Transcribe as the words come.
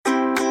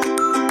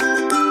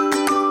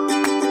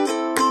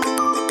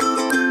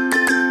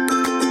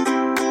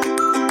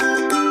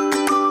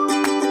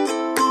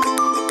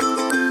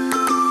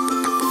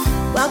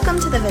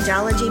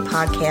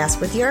podcast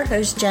with your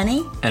host,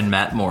 Jenny. And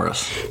Matt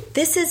Morris.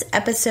 This is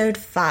episode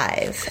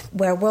 5,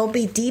 where we'll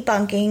be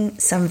debunking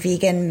some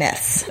vegan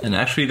myths. And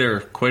actually, there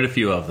are quite a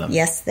few of them.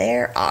 Yes,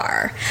 there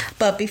are.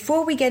 But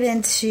before we get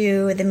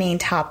into the main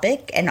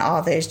topic and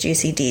all those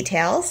juicy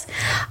details,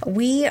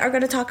 we are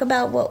going to talk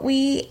about what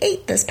we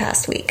ate this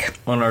past week.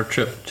 On our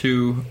trip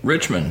to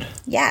Richmond.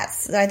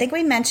 Yes. I think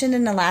we mentioned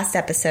in the last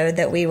episode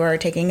that we were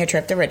taking a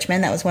trip to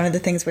Richmond. That was one of the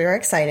things we were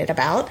excited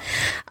about.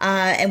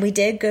 And we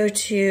did go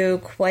to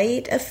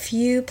quite a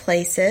few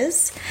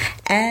places,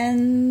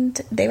 and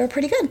they were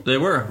pretty good. They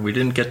were. We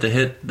didn't get to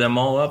hit them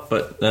all up,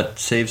 but that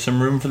saved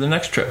some room for the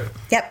next trip.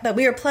 Yep, but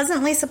we were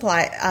pleasantly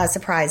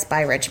surprised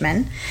by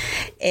Richmond.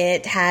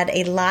 It had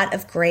a lot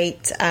of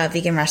great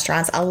vegan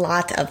restaurants, a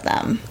lot of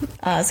them.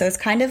 So it's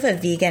kind of a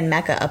vegan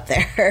mecca up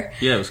there.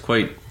 Yeah, it was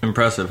quite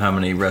impressive how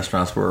many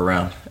restaurants were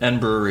around, and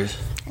breweries.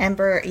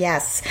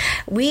 Yes.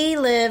 We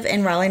live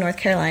in Raleigh, North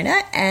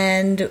Carolina,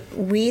 and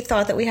we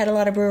thought that we had a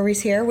lot of breweries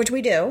here, which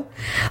we do.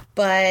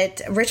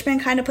 But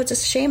Richmond kind of puts us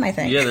to shame, I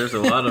think. Yeah, there's a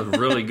lot of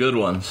really good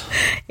ones.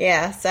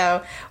 Yeah,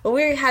 so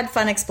we had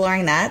fun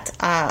exploring that.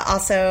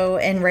 Also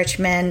in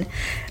Richmond,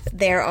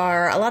 there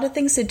are a lot of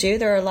things to do.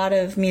 There are a lot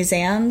of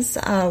museums.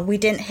 We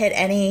didn't hit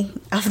any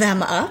of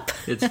them up.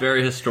 It's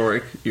very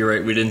historic. You're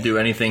right. We didn't do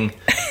anything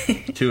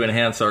to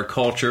enhance our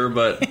culture,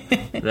 but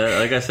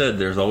like I said,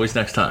 there's always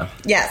next time.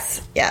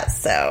 Yes.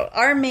 So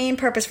our main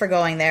purpose for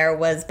going there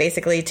was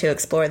basically to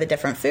explore the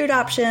different food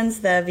options,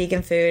 the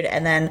vegan food,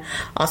 and then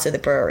also the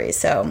breweries.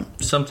 So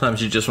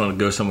sometimes you just want to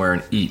go somewhere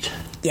and eat.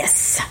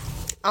 Yes.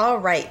 All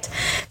right.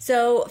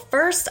 So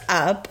first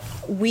up,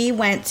 we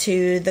went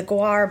to the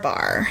Gwar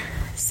Bar.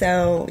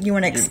 So you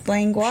want to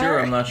explain Gwar? Sure.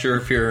 I'm not sure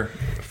if you're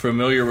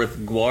familiar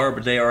with Gwar,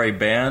 but they are a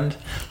band.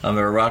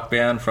 They're a rock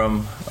band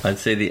from, I'd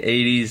say, the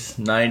 80s,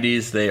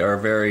 90s. They are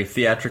very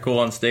theatrical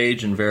on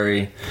stage and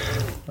very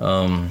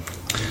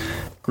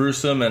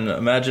gruesome. And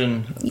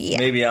imagine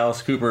maybe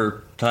Alice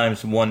Cooper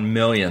times 1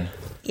 million.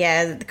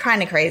 Yeah,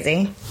 kind of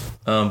crazy.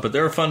 But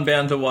they're a fun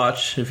band to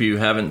watch if you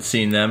haven't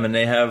seen them, and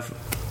they have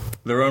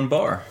their own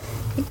bar.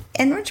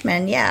 In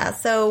Richmond, yeah.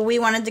 So we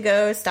wanted to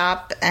go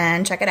stop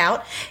and check it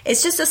out.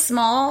 It's just a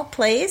small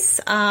place,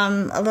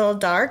 a little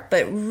dark,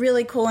 but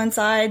really cool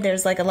inside.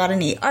 There's like a lot of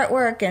neat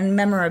artwork and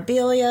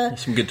memorabilia.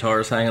 Some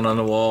guitars hanging on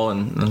the wall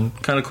and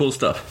kind of cool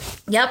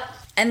stuff. Yep.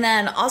 And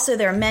then also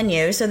their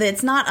menu, so that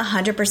it's not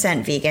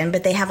 100% vegan,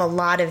 but they have a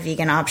lot of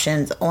vegan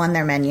options on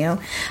their menu.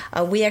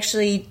 We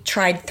actually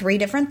tried 3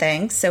 different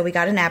things. So we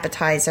got an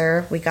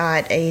appetizer, we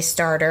got a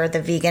starter,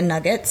 the vegan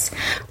nuggets,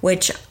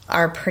 which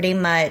are pretty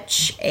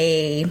much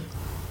a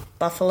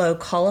buffalo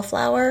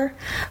cauliflower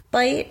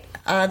bite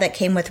that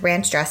came with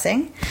ranch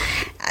dressing.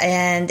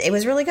 And it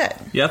was really good.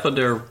 Yeah, I thought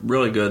they were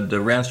really good. The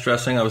ranch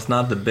dressing I was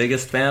not the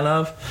biggest fan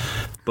of,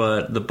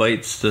 but the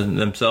bites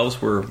themselves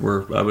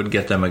were I would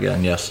get them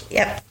again, yes.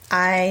 Yep,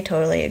 I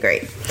totally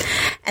agree.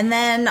 And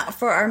then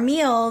for our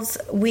meals,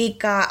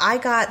 I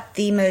got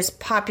the most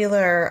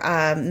popular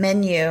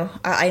menu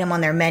item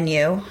on their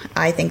menu.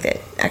 I think that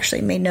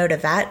actually made note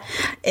of that.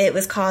 It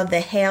was called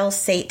the Hail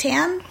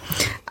Seitan.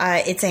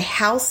 It's a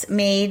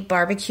house-made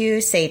barbecue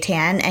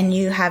seitan, and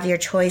you have your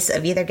choice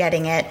of either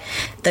getting it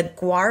the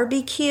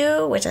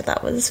Gwarbecue, which I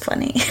thought was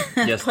funny.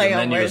 Yes, the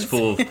menu is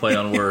full of play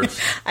on words.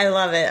 I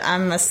love it.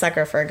 I'm a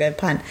sucker for a good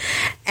pun.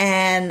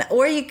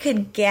 Or you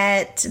could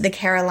get the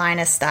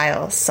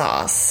Carolina-style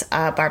sauce,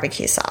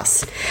 barbecue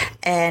sauce.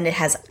 And it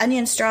has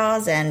onion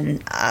straws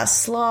and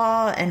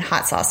slaw and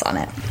hot sauce on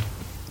it.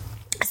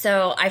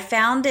 So I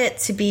found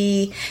it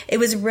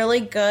was really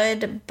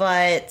good,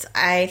 but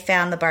I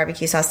found the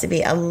barbecue sauce to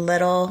be a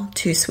little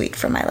too sweet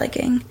for my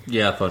liking.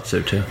 Yeah, I thought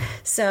so too.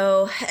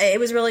 So it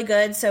was really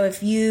good. So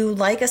if you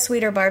like a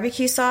sweeter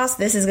barbecue sauce,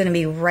 this is going to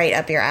be right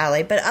up your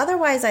alley. But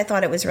otherwise, I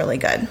thought it was really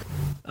good.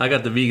 I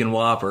got the vegan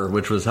Whopper,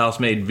 which was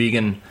house-made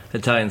vegan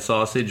Italian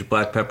sausage,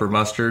 black pepper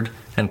mustard,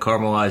 and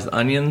caramelized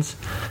onions.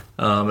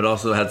 It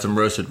also had some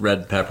roasted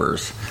red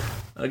peppers.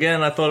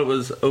 Again, I thought it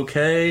was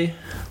okay.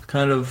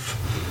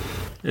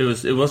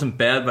 It wasn't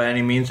bad by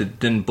any means. It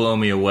didn't blow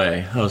me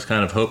away. I was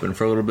kind of hoping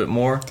for a little bit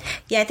more.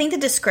 Yeah, I think the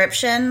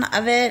description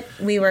of it,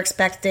 we were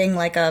expecting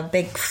like a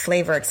big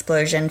flavor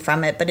explosion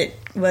from it, but it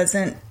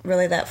wasn't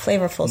really that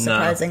flavorful,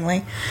 surprisingly.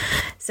 No.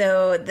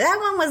 So that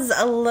one was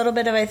a little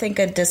bit of, I think,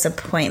 a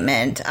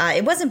disappointment.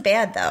 It wasn't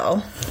bad,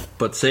 though.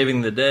 But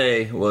saving the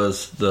day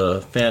was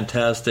the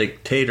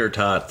fantastic tater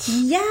tots.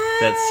 Yes!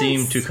 That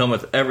seem to come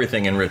with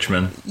everything in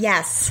Richmond.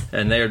 Yes.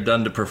 And they are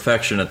done to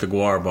perfection at the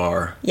Gwar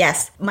Bar.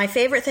 Yes. My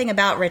favorite thing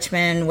about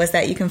Richmond was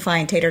that you can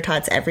find tater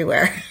tots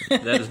everywhere.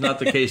 That is not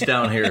the case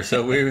down here.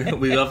 So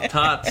we love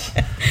tots,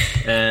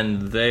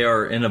 and they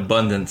are in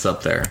abundance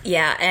up there.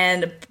 Yeah,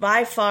 and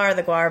by far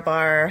the Gwar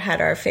Bar had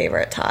our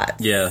favorite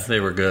tots. Yeah, they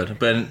were good.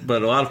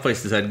 But a lot of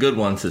places had good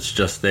ones. It's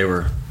just they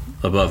were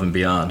above and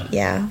beyond.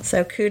 Yeah,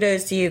 so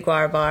kudos to you,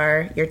 Guar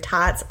Bar. Your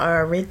tots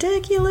are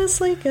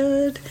ridiculously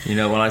good. You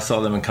know, when I saw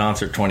them in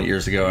concert 20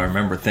 years ago, I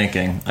remember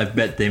thinking, I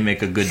bet they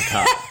make a good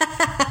tot.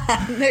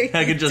 No,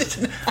 I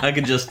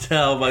could just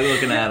tell by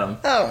looking at them.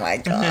 oh my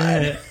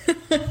God.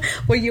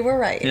 Well, you were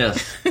right.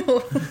 Yes.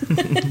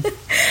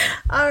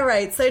 All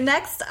right. So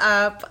next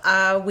up,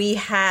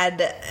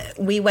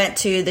 we went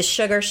to the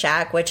Sugar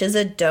Shack, which is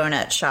a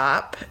donut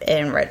shop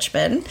in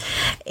Richmond,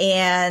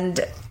 and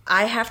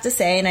I have to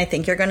say, and I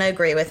think you're going to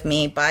agree with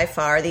me, by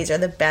far these are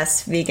the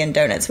best vegan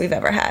donuts we've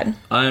ever had.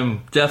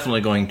 I'm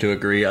definitely going to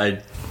agree.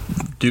 I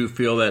do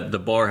feel that the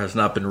bar has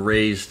not been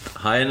raised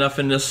high enough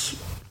in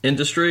this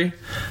industry,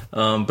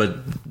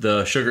 but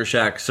the Sugar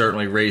Shack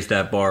certainly raised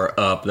that bar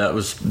up.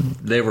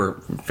 They were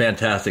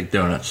fantastic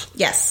donuts.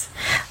 Yes.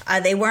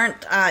 They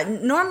weren't,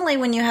 normally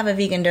when you have a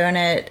vegan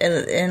donut,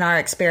 in our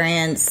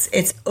experience,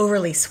 it's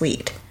overly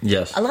sweet.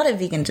 Yes. A lot of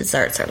vegan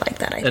desserts are like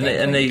that,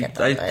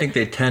 I think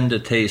they tend to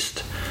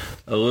taste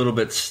a little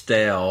bit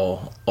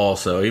stale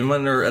also. Even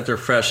when they're at their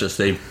freshest,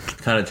 they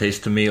kind of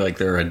taste to me like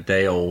they're a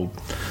day old.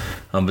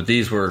 But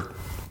these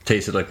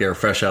tasted like they were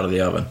fresh out of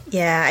the oven.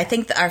 Yeah, I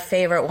think our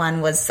favorite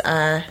one was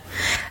a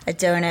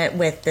donut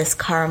with this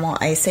caramel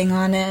icing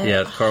on it.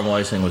 Yeah, the caramel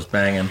icing was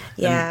banging.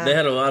 Yeah. And they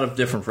had a lot of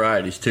different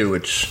varieties too,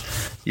 which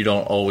you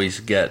don't always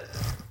get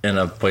in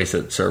a place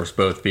that serves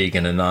both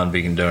vegan and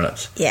non-vegan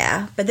donuts.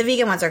 Yeah, but the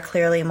vegan ones are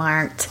clearly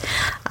marked.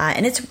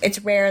 And it's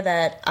rare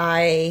that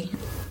I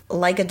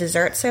like a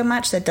dessert so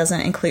much that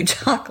doesn't include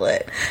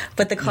chocolate,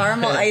 but the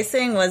caramel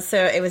icing was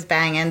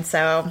banging.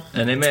 So,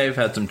 and they may have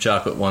had some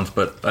chocolate ones,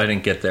 but I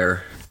didn't get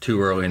there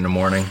too early in the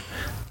morning,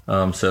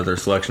 so their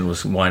selection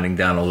was winding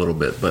down a little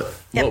bit. But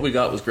what we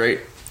got was great.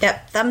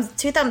 Yep,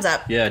 two thumbs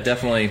up. Yeah,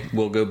 definitely.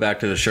 We'll go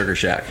back to the Sugar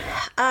Shack.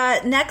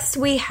 Next,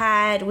 we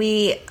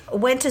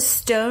went to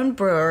Stone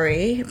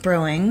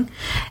Brewing,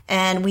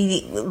 and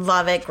we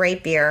love it.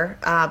 Great beer,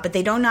 but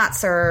they do not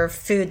serve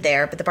food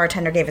there. But the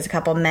bartender gave us a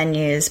couple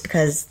menus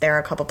because there are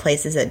a couple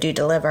places that do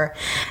deliver,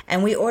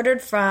 and we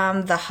ordered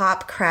from the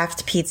Hop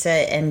Craft Pizza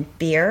and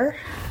Beer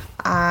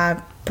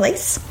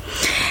place.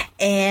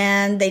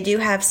 And they do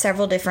have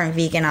several different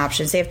vegan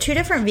options. They have 2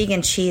 different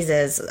vegan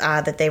cheeses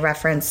that they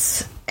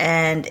reference,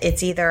 and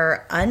it's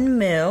either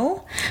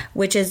Unmoo,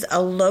 which is a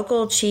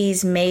local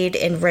cheese made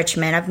in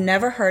Richmond. I've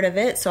never heard of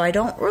it, so I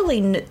don't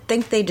really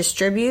think they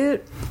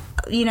distribute,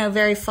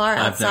 very far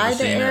outside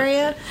the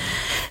area.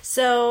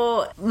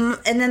 So,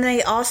 and then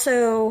they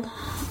also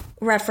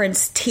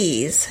reference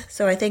teas,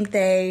 so I think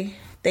they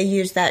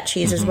use that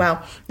cheese as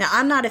well. Now,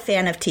 I'm not a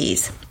fan of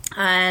teas.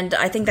 And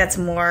I think that's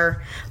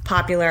more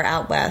popular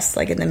out west,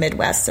 like in the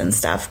Midwest and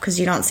stuff, because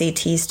you don't see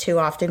teas too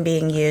often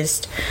being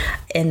used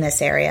in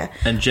this area.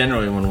 And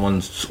generally when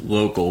one's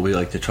local, we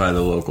like to try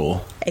the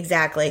local.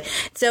 Exactly.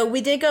 So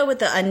we did go with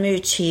the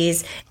Unmoo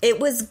cheese. It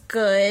was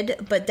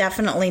good, but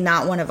definitely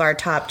not one of our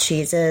top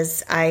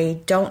cheeses. I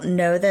don't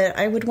know that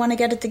I would want to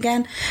get it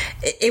again.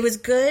 It was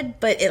good,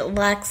 but it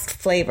lacks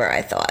flavor,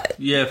 I thought.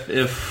 Yeah,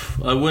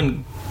 if I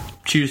wouldn't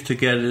choose to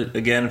get it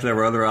again if there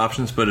were other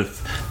options, but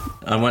if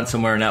I went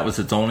somewhere and that was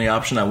its only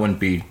option, I wouldn't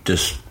be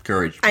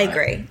discouraged. I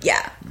agree.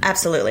 Yeah,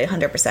 absolutely,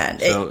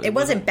 100%. So it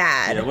wasn't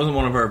bad. Yeah, it wasn't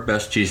one of our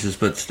best cheeses,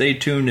 but stay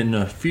tuned in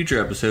a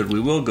future episode. We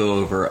will go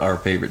over our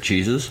favorite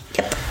cheeses.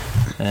 Yep.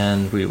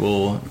 And we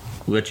will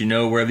let you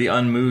know where the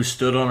Unmoo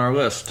stood on our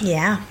list.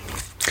 Yeah.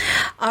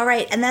 All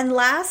right, and then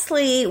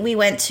lastly, we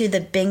went to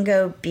the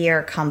Bingo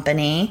Beer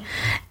Company,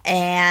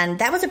 and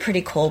that was a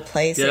pretty cool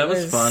place. Yeah, that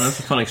was fun. It was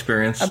a fun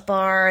experience. A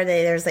bar.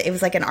 It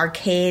was like an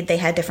arcade. They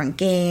had different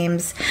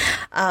games,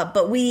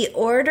 but we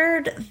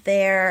ordered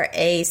there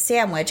a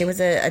sandwich. It was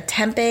a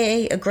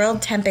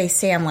grilled tempeh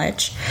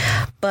sandwich,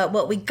 but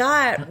what we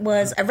got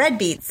was a red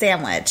beet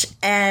sandwich,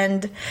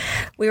 and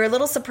we were a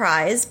little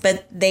surprised,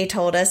 but they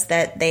told us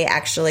that they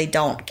actually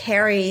don't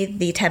carry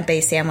the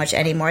tempeh sandwich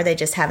anymore. They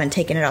just haven't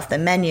taken it off the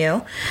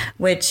menu,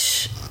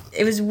 which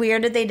it was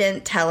weird that they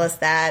didn't tell us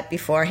that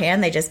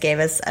beforehand. They just gave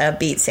us a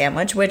beet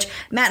sandwich, which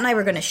Matt and I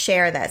were going to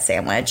share that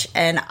sandwich.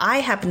 And I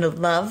happen to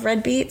love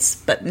red beets,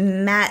 but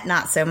Matt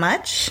not so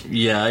much.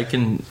 Yeah, I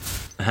can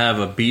have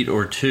a beet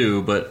or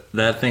two, but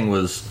that thing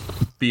was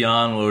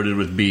beyond loaded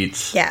with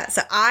beets. Yeah,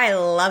 so I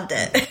loved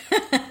it.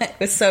 It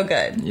was so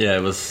good. Yeah,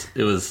 it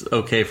was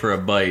okay for a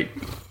bite,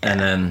 and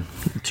then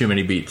too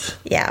many beets.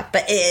 Yeah,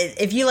 but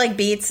if you like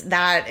beets,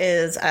 that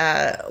is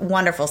a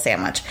wonderful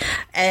sandwich.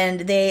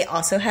 And they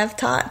also have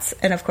tots,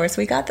 and of course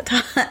we got the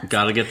tots.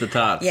 Gotta get the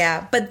tots.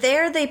 Yeah, but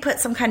there they put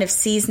some kind of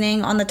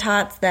seasoning on the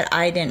tots that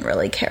I didn't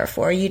really care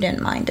for. You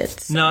didn't mind it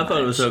so No, I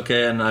thought it was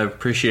okay, and I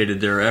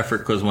appreciated their effort,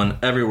 because when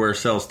everywhere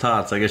sells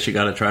tots, I guess you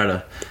gotta try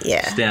to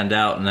stand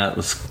out, and that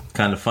was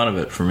kind of fun of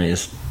it for me,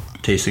 is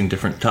tasting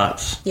different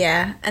tots.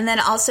 Yeah, and then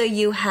also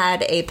you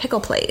had a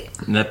pickle plate.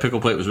 And that pickle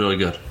plate was really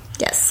good.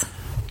 Yes.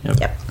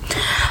 Yep.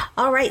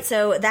 All right,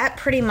 so that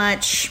pretty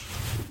much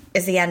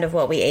is the end of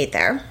what we ate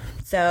there.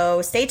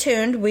 So stay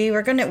tuned. We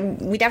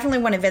definitely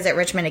want to visit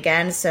Richmond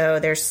again, so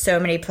there's so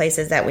many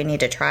places that we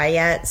need to try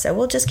yet. So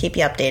we'll just keep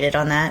you updated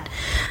on that.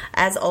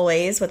 As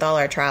always, with all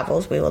our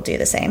travels, we will do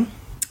the same.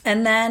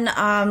 And then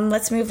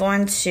let's move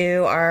on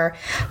to our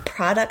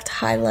product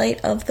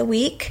highlight of the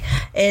week.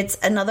 It's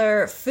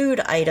another food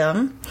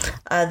item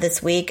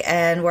this week,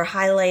 and we're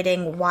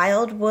highlighting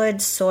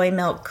Wildwood Soy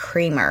Milk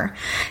Creamer.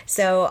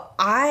 So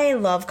I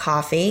love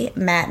coffee.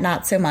 Matt,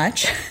 not so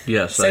much.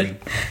 Yes, I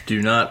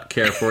do not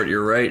care for it.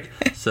 You're right.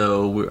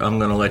 So I'm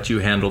going to let you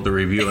handle the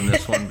review on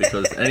this one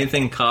because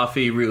anything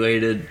coffee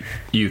related,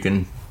 you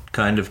can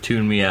kind of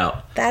tune me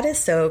out. That is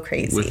so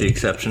crazy. With the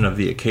exception of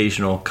the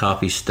occasional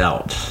coffee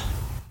stout.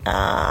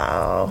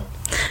 Oh,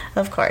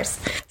 of course.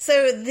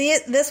 So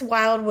this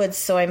Wildwood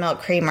Soy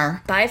Milk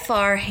Creamer, by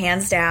far,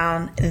 hands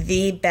down,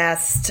 the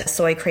best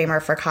soy creamer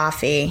for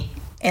coffee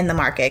in the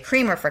market.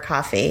 Creamer for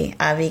coffee,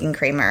 vegan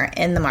creamer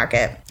in the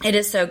market. It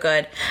is so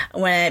good.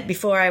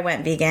 Before I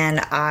went vegan,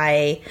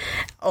 I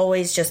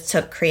always just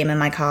took cream in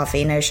my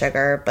coffee, no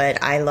sugar,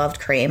 but I loved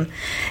cream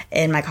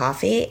in my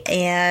coffee.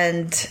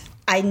 And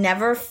I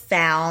never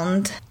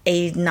found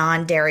a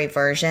non-dairy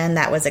version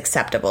that was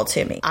acceptable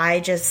to me. I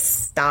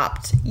just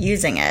stopped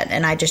using it,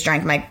 and I just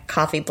drank my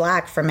coffee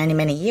black for many,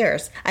 many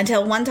years.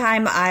 Until one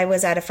time I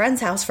was at a friend's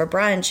house for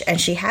brunch,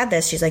 and she had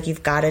this. She's like,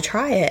 you've got to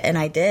try it. And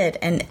I did.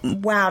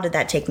 And wow, did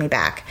that take me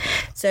back.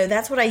 So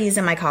that's what I use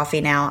in my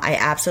coffee now. I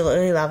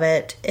absolutely love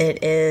it.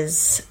 It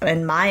is,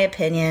 in my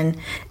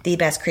opinion, the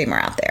best creamer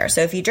out there.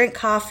 So if you drink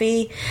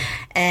coffee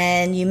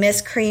and you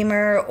miss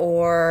creamer,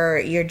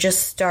 or you're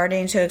just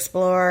starting to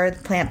explore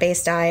the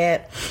plant-based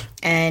diet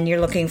and you're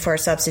looking for a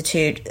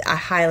substitute, I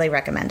highly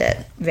recommend it.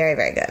 Very,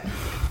 very good.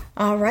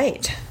 All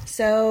right.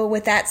 So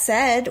with that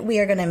said, we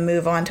are going to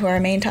move on to our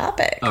main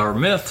topic. Our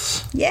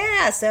myths.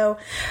 Yeah. So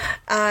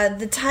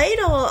the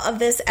title of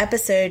this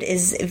episode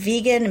is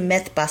Vegan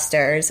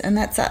Mythbusters, and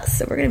that's us.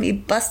 So we're going to be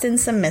busting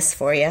some myths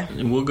for you.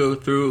 And we'll go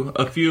through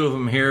a few of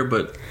them here,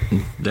 but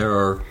there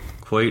are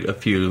quite a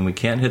few, and we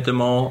can't hit them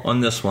all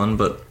on this one,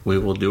 but we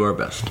will do our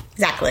best.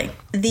 Exactly.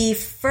 The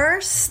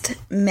first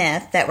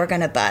myth that we're going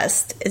to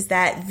bust is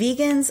that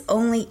vegans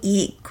only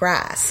eat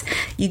grass.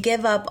 You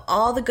give up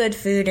all the good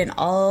food and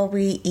all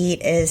we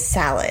eat is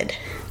salad.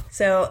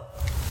 So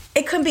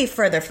it couldn't be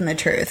further from the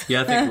truth.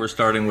 Yeah, I think we're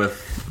starting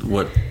with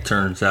what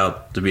turns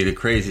out to be the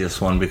craziest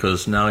one,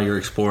 because now you're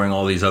exploring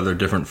all these other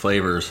different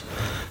flavors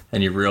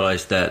and you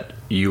realize that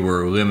you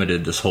were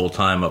limited this whole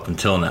time up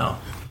until now.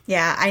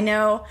 Yeah, I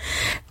know.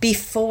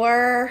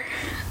 Before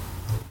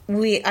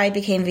I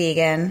became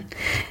vegan,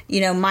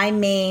 my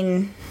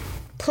main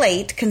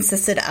plate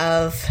consisted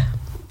of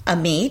a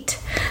meat,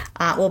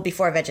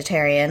 before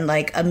vegetarian,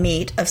 like a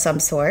meat of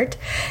some sort,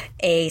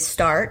 a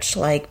starch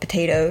like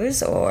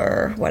potatoes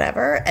or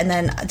whatever, and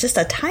then just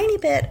a tiny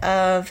bit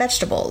of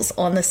vegetables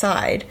on the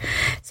side.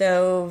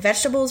 So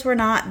vegetables were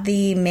not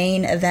the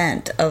main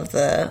event of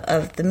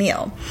the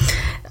meal,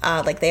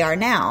 like they are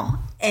now.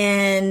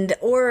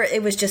 Or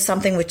it was just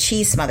something with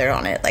cheese smothered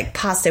on it, like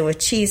pasta with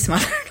cheese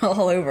smothered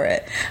all over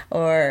it,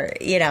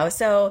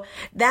 so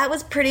that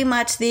was pretty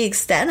much the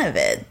extent of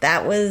it.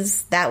 That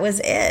was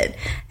it.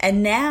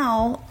 And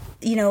now,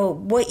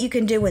 what you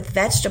can do with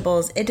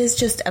vegetables, it is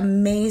just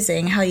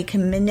amazing how you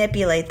can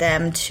manipulate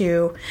them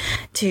to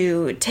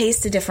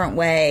taste a different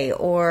way,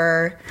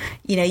 or,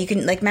 you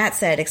can, like Matt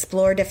said,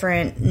 explore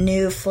different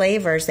new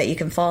flavors that you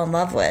can fall in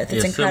love with.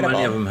 It's incredible. So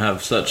many of them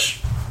have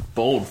such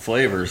bold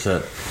flavors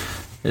that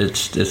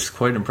it's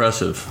quite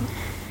impressive.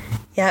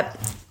 Yep.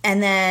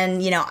 And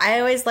then, I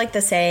always like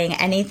the saying,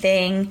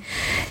 anything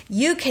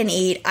you can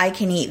eat, I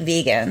can eat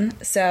vegan.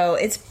 So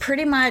it's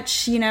pretty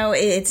much,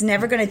 it's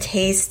never going to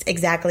taste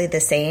exactly the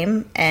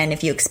same. And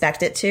if you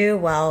expect it to,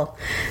 well,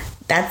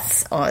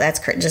 that's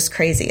just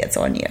crazy. It's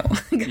on you.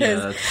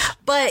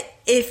 But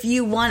if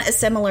you want a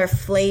similar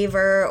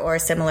flavor or a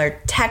similar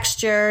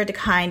texture to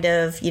kind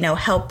of,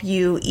 help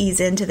you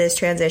ease into this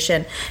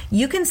transition,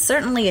 you can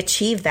certainly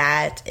achieve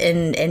that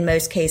in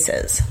most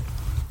cases.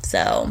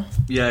 So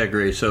yeah, I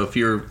agree. So if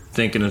you're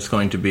thinking it's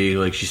going to be,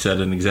 like she said,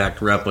 an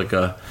exact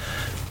replica,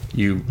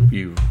 you're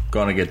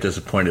going to get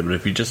disappointed. But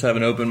if you just have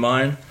an open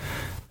mind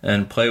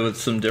and play with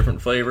some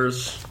different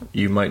flavors,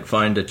 you might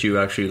find that you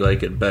actually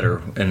like it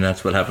better. And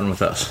that's what happened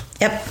with us.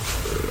 Yep.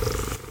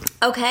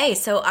 Okay,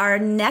 so our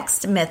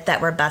next myth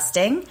that we're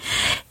busting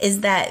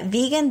is that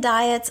vegan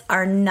diets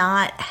are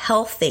not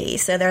healthy.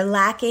 So they're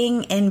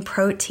lacking in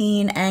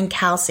protein and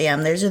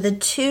calcium. Those are the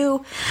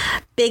two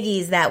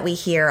biggies that we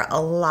hear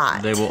a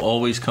lot. They will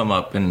always come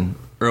up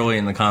early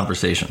in the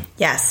conversation.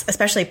 Yes,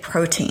 especially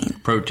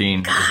protein.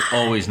 Protein is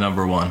always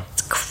number one.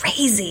 It's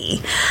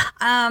crazy.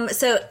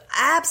 So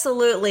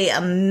absolutely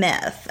a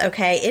myth,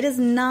 okay? It is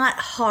not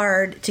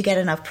hard to get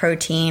enough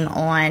protein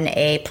on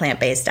a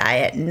plant-based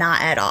diet.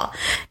 Not at all.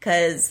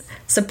 Because,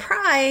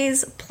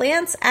 surprise,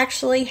 plants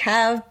actually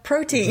have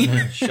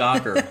protein.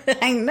 Shocker.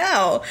 I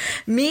know.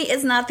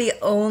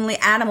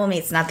 Animal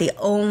meat's not the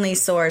only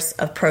source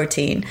of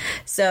protein.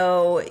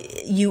 So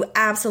you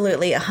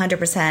absolutely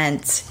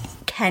 100%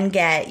 can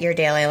get your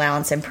daily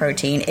allowance in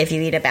protein if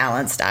you eat a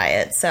balanced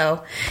diet.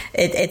 So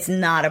it's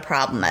not a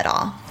problem at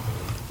all.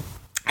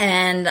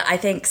 And I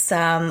think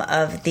some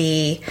of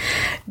the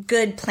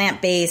good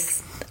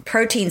plant-based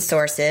protein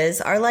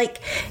sources are like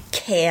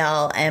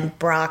kale and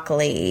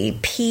broccoli,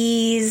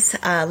 peas,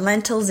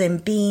 lentils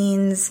and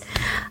beans,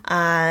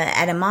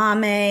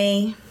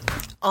 edamame,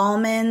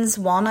 almonds,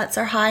 walnuts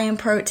are high in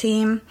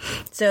protein.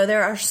 So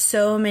there are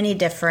so many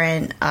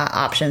different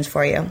options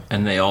for you.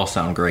 And they all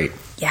sound great.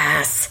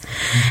 Yes.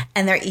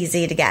 And they're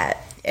easy to get.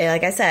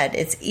 Like I said,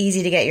 it's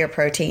easy to get your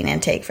protein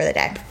intake for the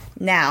day.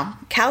 Now,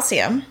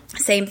 calcium,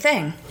 same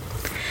thing.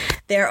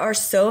 There are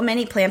so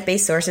many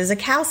plant-based sources of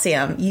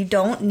calcium. You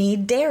don't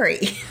need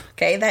dairy.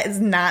 Okay, that is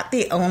not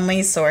the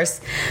only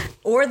source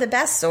or the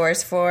best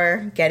source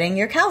for getting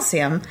your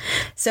calcium.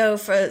 So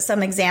for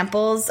some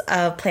examples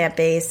of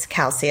plant-based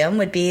calcium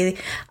would be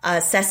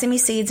sesame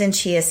seeds and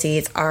chia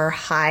seeds are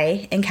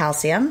high in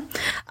calcium.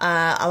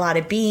 A lot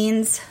of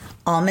beans,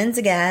 almonds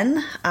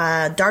again,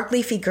 dark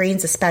leafy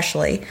greens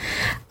especially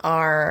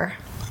are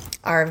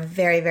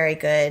very, very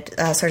good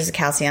sources of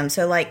calcium.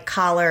 So like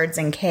collards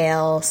and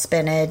kale,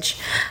 spinach,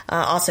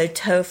 also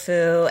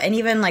tofu, and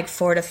even like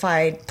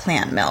fortified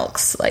plant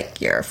milks,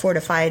 like your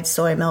fortified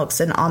soy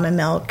milks and almond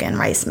milk and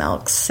rice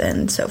milks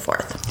and so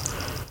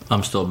forth.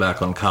 I'm still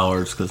back on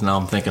collards because now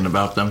I'm thinking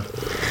about them.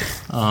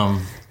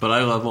 But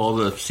I love all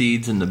the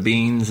seeds and the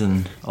beans,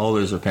 and all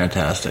those are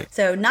fantastic.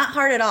 So not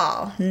hard at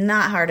all.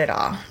 Not hard at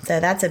all. So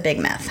that's a big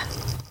myth.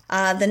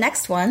 The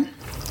next one.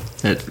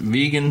 That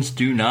vegans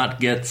do not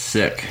get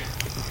sick.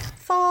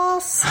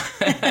 False.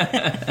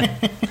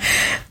 That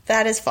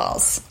is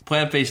false.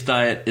 Plant-based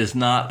diet is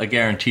not a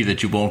guarantee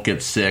that you won't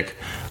get sick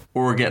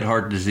or get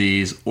heart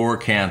disease or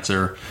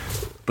cancer,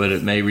 but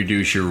it may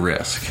reduce your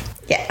risk.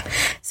 Yeah.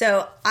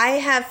 So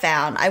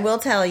I will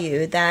tell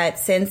you that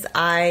since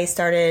I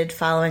started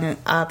following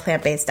a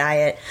plant-based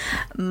diet,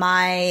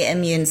 my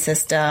immune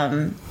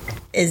system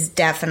is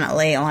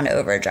definitely on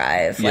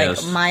overdrive.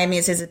 Yes. Like my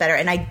immune system is better,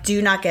 and I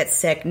do not get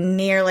sick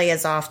nearly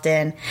as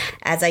often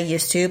as I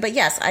used to. But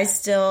yes, I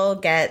still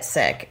get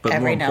sick every now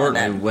and then. But more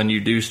importantly, when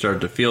you do start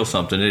to feel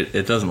something,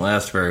 it doesn't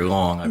last very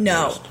long.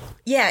 No.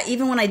 Yeah,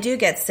 even when I do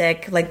get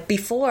sick, like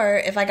before,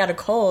 if I got a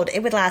cold,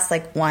 it would last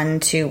like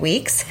 1-2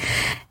 weeks.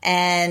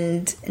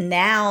 And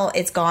now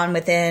it's gone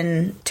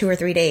within 2 or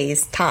 3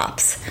 days,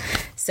 tops.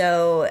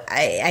 So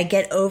I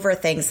get over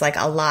things like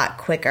a lot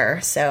quicker.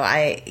 So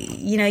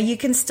you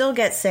can still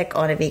get sick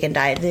on a vegan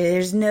diet.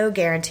 There's no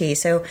guarantee.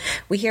 So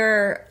we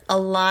hear a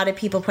lot of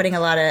people putting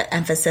a lot of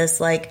emphasis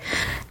like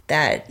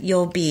that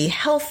you'll be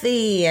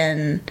healthy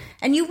and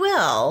you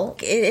will.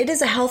 It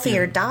is a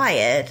healthier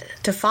diet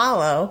to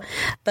follow,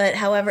 but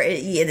however,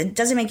 it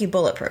doesn't make you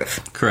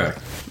bulletproof. Correct.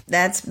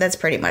 That's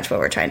pretty much what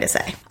we're trying to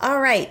say.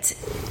 All right.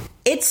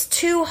 It's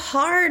too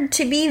hard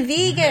to be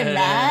vegan,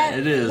 Matt.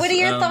 It is. What are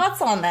your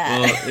thoughts on that?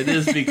 Well, it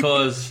is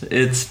because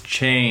it's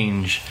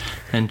change,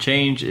 and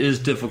change is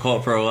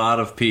difficult for a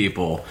lot of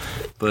people.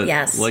 But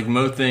yes. Like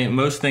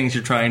most things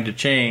you're trying to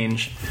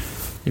change,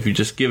 if you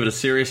just give it a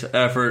serious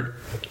effort,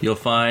 you'll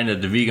find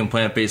that the vegan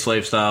plant-based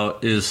lifestyle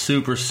is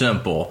super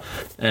simple.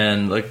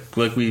 And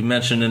like we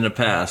mentioned in the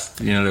past,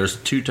 there's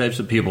two types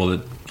of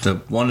people: the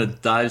one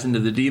that dives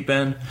into the deep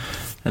end,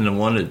 and the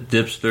one that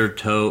dips their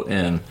toe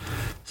in.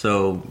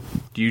 So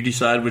you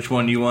decide which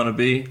one you want to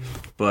be,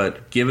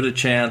 but give it a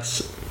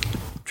chance.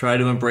 Try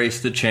to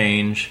embrace the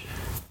change,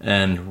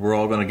 and we're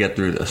all going to get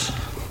through this.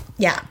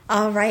 Yeah.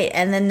 All right.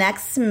 And the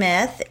next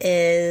myth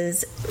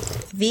is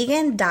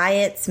vegan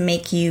diets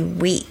make you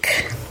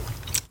weak.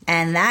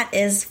 And that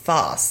is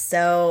false.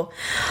 So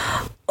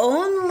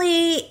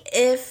only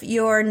if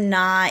you're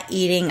not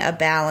eating a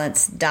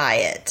balanced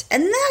diet.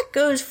 And that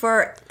goes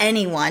for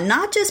anyone,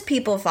 not just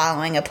people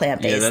following a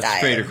plant-based diet. Yeah, that's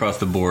straight across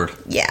the board.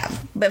 Yeah.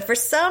 But for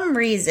some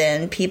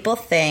reason, people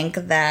think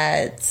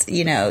that,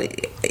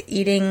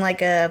 eating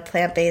like a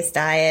plant-based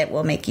diet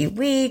will make you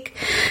weak,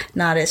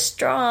 not as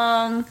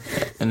strong.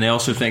 And they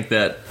also think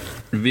that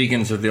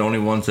vegans are the only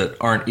ones that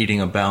aren't eating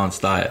a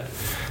balanced diet.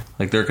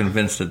 Like they're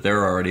convinced that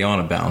they're already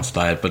on a balanced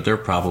diet, but they're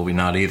probably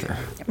not either.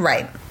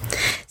 Right.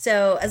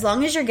 So as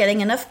long as you're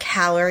getting enough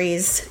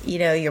calories,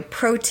 your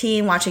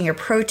protein, watching your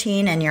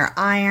protein and your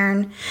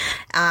iron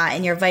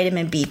and your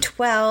vitamin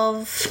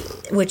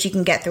B12, which you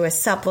can get through a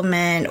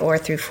supplement or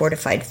through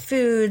fortified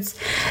foods,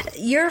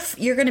 you're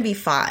going to be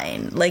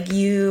fine. Like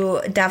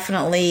vegan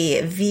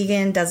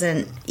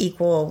doesn't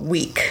equal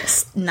weak,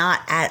 not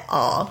at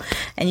all.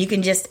 And you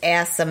can just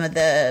ask some of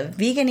the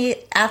vegan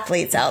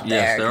athletes out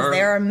there. Yes,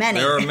 there are many.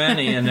 There are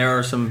many, and there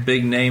are some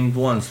big named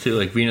ones too,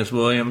 like Venus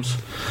Williams,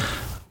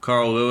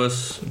 Carl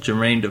Lewis,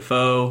 Jermaine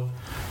Defoe,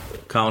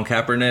 Colin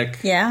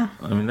Kaepernick. Yeah.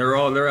 I mean, they're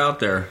out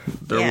there.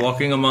 They're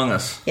walking among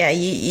us. Yeah,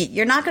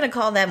 you're not going to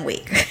call them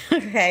weak.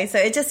 Okay, so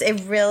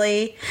it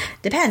really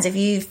depends. If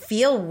you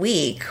feel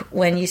weak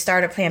when you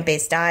start a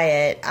plant-based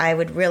diet, I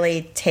would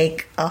really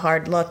take a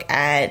hard look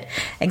at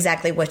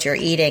exactly what you're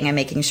eating and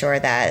making sure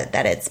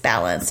that it's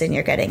balanced and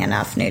you're getting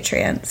enough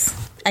nutrients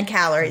and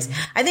calories.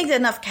 I think that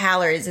enough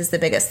calories is the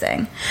biggest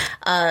thing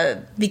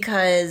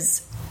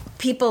because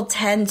people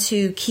tend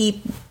to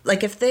keep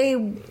like if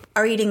they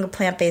are eating a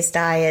plant-based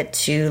diet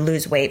to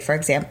lose weight, for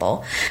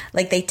example,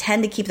 like they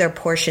tend to keep their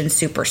portions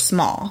super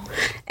small.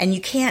 And you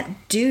can't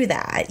do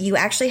that. You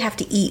actually have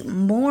to eat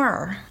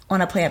more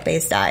on a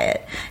plant-based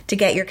diet to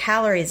get your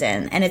calories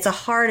in. And it's a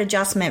hard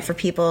adjustment for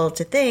people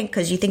to think,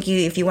 because you think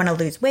if you want to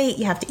lose weight,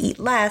 you have to eat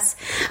less.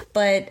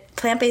 But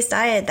plant-based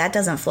diet, that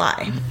doesn't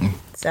fly.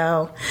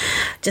 So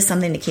just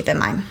something to keep in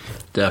mind.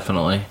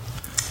 Definitely.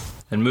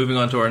 And moving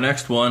on to our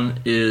next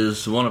one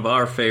is one of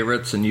our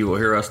favorites, and you will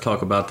hear us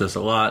talk about this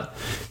a lot,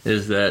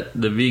 is that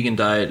the vegan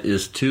diet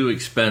is too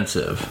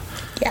expensive.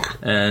 Yeah.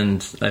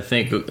 And I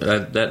think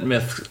that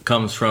myth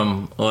comes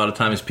from a lot of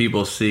times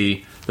people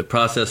see the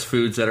processed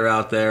foods that are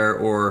out there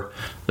or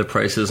the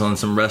prices on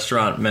some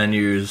restaurant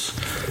menus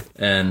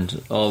and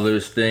all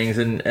those things.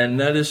 And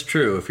that is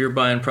true. If you're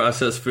buying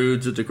processed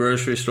foods at the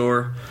grocery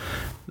store,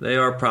 they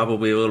are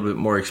probably a little bit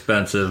more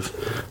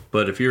expensive,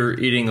 but if you're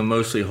eating a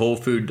mostly whole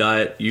food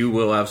diet, you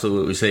will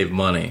absolutely save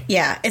money.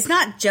 Yeah, it's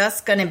not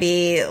just going to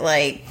be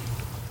like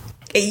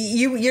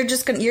you're going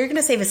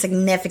to save a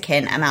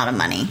significant amount of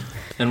money.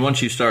 And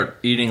once you start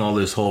eating all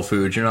this whole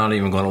food, you're not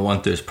even going to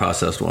want those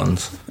processed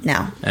ones.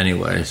 No.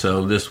 Anyway,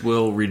 so this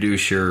will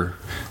reduce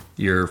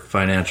your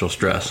financial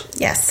stress.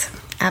 Yes,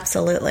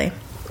 absolutely.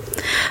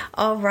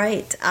 All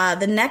right.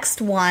 The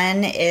next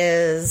one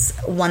is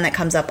one that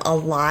comes up a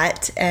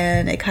lot,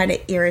 and it kind of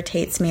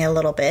irritates me a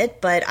little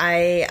bit, but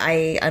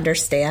I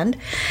understand.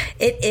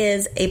 It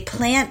is a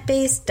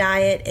plant-based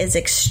diet is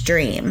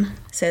extreme.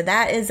 So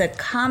that is a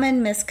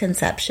common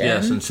misconception.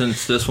 Yes, and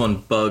since this one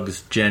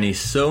bugs Jenny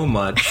so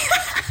much,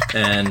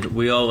 and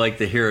we all like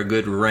to hear a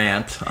good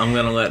rant, I'm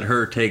going to let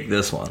her take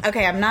this one.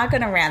 Okay, I'm not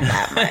going to rant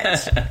that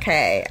much.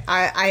 Okay,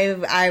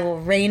 I will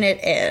rein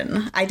it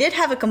in. I did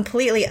have a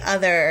completely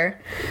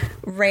other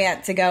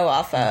rant to go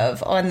off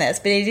of on this,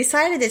 but I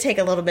decided to take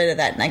a little bit of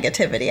that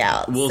negativity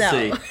out. We'll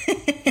see.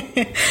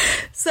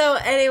 So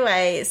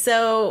anyway,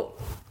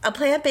 a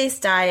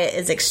plant-based diet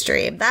is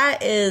extreme.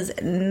 That is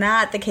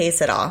not the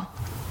case at all.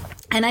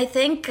 And I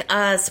think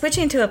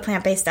switching to a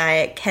plant-based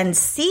diet can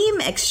seem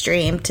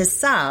extreme to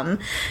some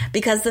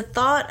because the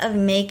thought of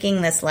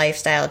making this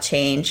lifestyle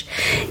change,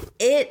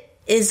 it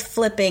is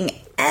flipping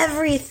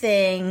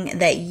everything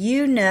that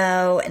you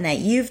know and that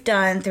you've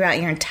done throughout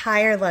your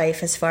entire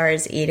life as far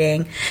as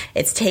eating.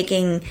 It's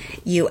taking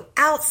you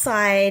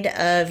outside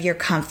of your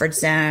comfort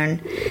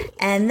zone,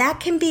 and that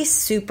can be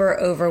super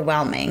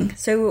overwhelming.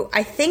 So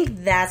I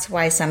think that's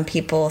why some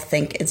people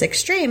think it's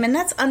extreme, and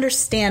that's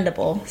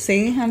understandable.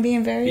 See, I'm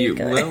being very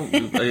good.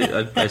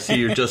 Well, I see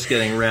you're just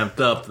getting ramped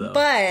up, though.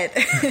 But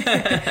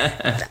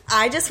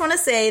I just want to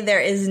say there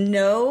is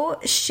no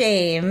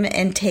shame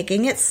in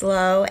taking it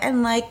slow,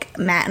 and like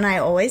Matt and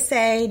I always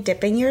say,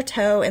 dipping your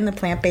toe in the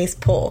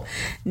plant-based pool.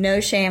 No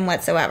shame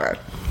whatsoever.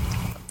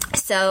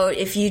 So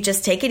if you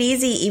just take it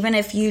easy, even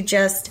if you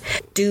just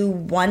do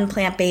one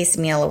plant-based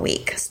meal a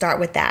week, start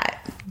with that.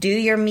 Do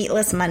your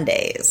meatless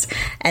Mondays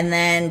and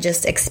then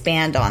just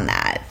expand on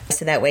that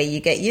so that way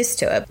you get used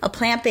to it. A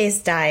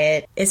plant-based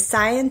diet is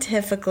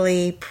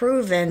scientifically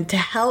proven to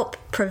help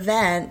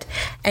prevent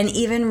and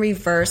even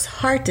reverse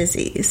heart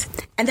disease.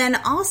 And then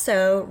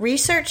also,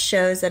 research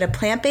shows that a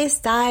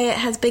plant-based diet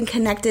has been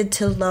connected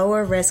to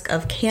lower risk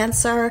of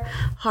cancer,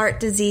 heart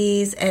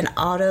disease, and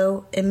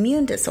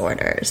autoimmune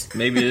disorders.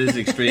 Maybe it is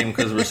extreme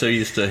because we're so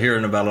used to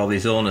hearing about all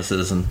these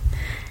illnesses, and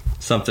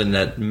something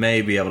that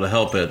may be able to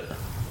help it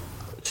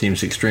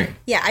seems extreme.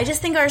 Yeah, I just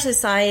think our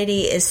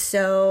society is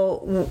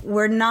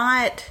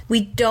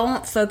we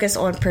don't focus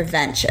on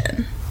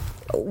prevention.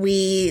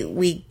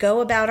 We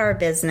go about our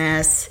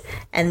business,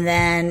 and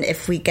then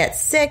if we get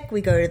sick, we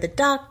go to the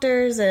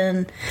doctors,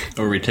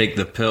 or we take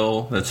the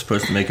pill that's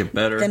supposed to make it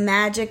better. The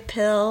magic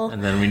pill.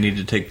 And then we need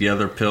to take the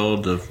other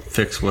pill to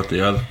fix what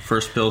the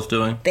first pill's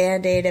doing.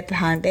 Band-Aid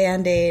upon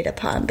Band-Aid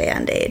upon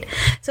Band-Aid.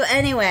 So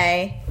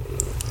anyway,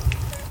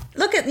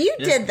 look at you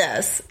did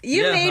this.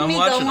 You made me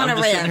go on a rant. I'm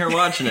just sitting here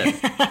watching it.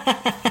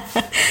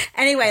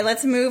 Anyway,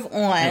 let's move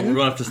on. And we're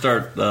going to have to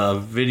start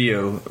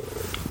video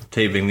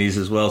taping these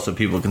as well so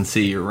people can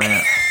see your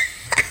rant.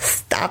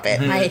 Stop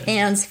it. My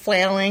hand's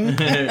flailing.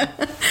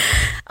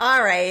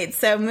 All right.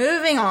 So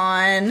moving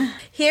on.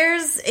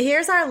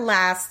 Here's our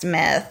last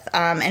myth.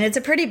 And it's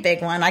a pretty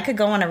big one. I could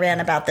go on a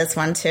rant about this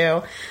one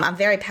too. I'm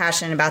very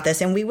passionate about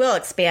this, and we will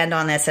expand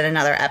on this in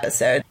another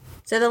episode.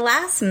 So the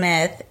last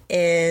myth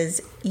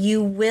is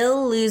you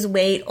will lose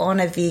weight on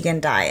a vegan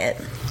diet.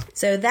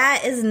 So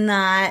that is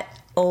not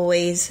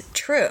always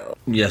true.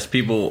 Yes,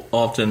 people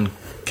often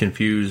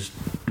confuse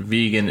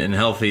vegan and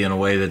healthy in a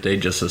way that they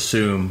just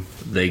assume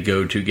they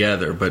go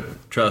together.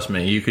 But trust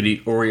me, you could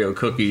eat Oreo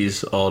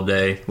cookies all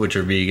day, which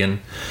are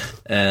vegan,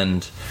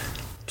 and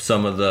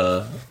some of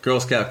the Girl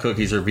Scout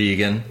cookies are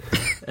vegan,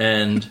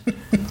 and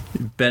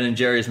Ben &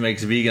 Jerry's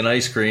makes vegan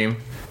ice cream,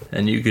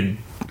 and you could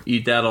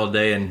eat that all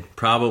day and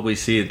probably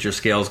see that your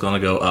scale's going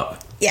to go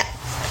up.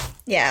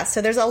 Yeah,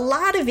 so there's a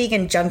lot of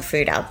vegan junk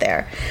food out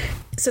there.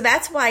 So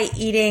that's why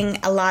eating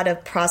a lot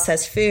of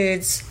processed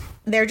foods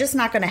they're just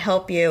not going to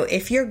help you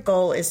if your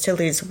goal is to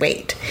lose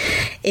weight.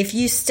 If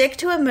you stick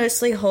to a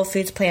mostly whole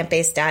foods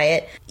plant-based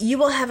diet, you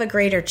will have a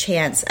greater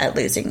chance at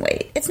losing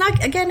weight. It's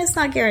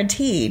not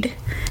guaranteed.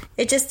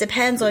 It just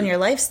depends on your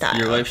lifestyle.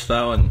 Your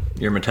lifestyle and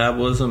your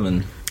metabolism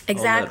and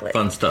exactly. all that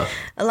fun stuff.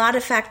 A lot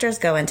of factors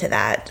go into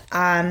that.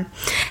 And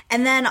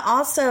then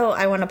also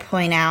I want to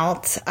point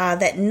out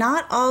that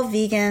not all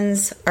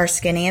vegans are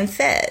skinny and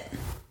fit.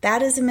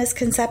 That is a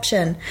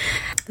misconception.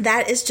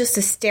 That is just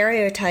a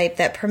stereotype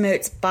that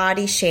promotes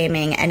body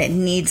shaming, and it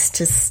needs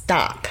to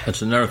stop.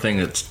 That's another thing,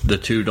 that the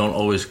two don't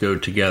always go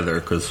together,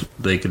 because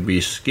they could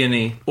be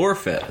skinny or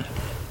fit.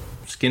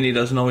 Skinny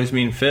doesn't always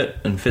mean fit,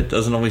 and fit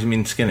doesn't always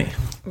mean skinny.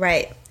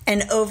 Right.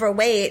 And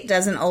overweight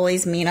doesn't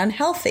always mean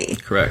unhealthy.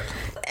 Correct.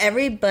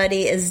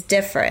 Everybody is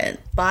different.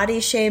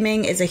 Body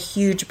shaming is a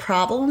huge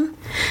problem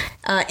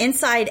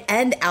inside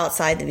and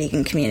outside the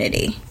vegan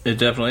community. It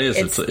definitely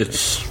is.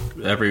 It's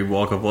every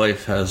walk of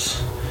life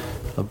has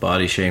a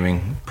body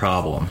shaming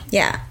problem.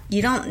 Yeah.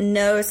 You don't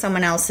know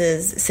someone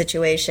else's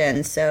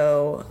situation,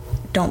 so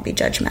don't be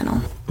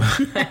judgmental.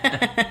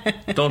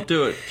 Don't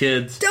do it,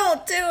 kids.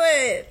 Don't do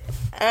it.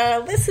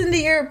 Listen to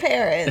your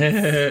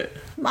parents.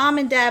 Mom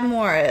and Dad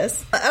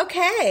Morris.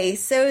 Okay,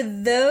 so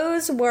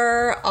those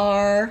were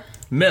our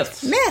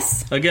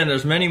myths. Again,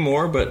 there's many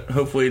more, but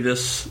hopefully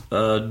this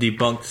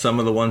debunked some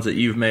of the ones that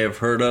you may have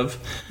heard of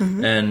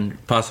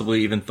and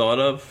possibly even thought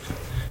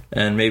of.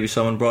 And maybe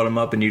someone brought them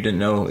up and you didn't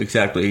know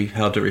exactly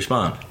how to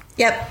respond.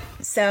 Yep.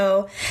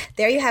 So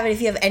there you have it.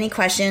 If you have any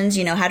questions,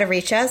 you know how to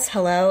reach us.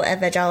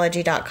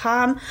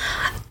 hello@vegology.com.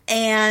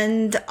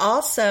 And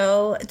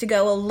also, to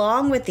go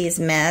along with these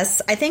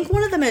myths, I think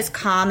one of the most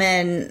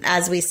common,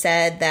 as we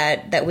said,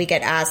 that we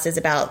get asked is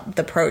about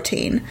the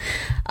protein.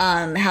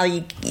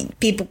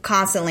 People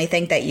constantly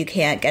think that you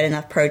can't get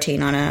enough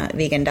protein on a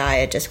vegan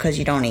diet just because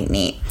you don't eat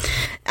meat.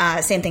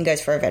 Same thing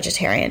goes for a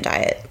vegetarian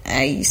diet.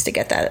 I used to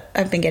get that.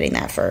 I've been getting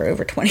that for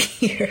over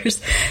 20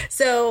 years.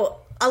 So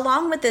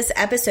along with this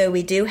episode,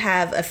 we do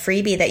have a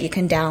freebie that you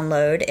can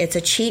download. It's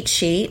a cheat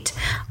sheet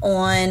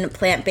on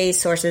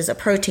plant-based sources of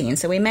protein.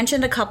 So we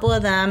mentioned a couple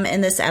of them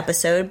in this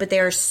episode, but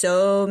there are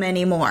so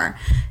many more.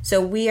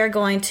 So we are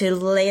going to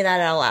lay that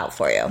all out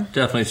for you.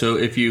 Definitely. So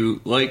if you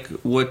like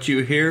what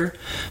you hear,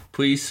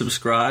 please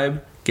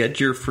subscribe.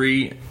 Get your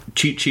free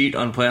cheat sheet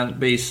on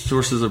plant-based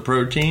sources of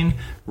protein.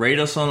 Rate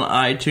us on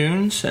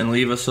iTunes and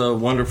leave us a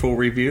wonderful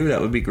review. That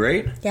would be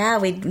great. Yeah,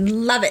 we'd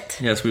love it.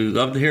 Yes, we'd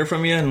love to hear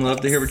from you and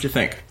love to hear what you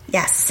think.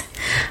 Yes.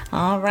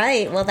 All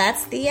right. Well,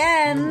 that's the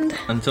end.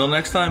 Until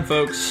next time,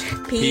 folks.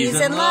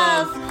 Peace and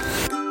love.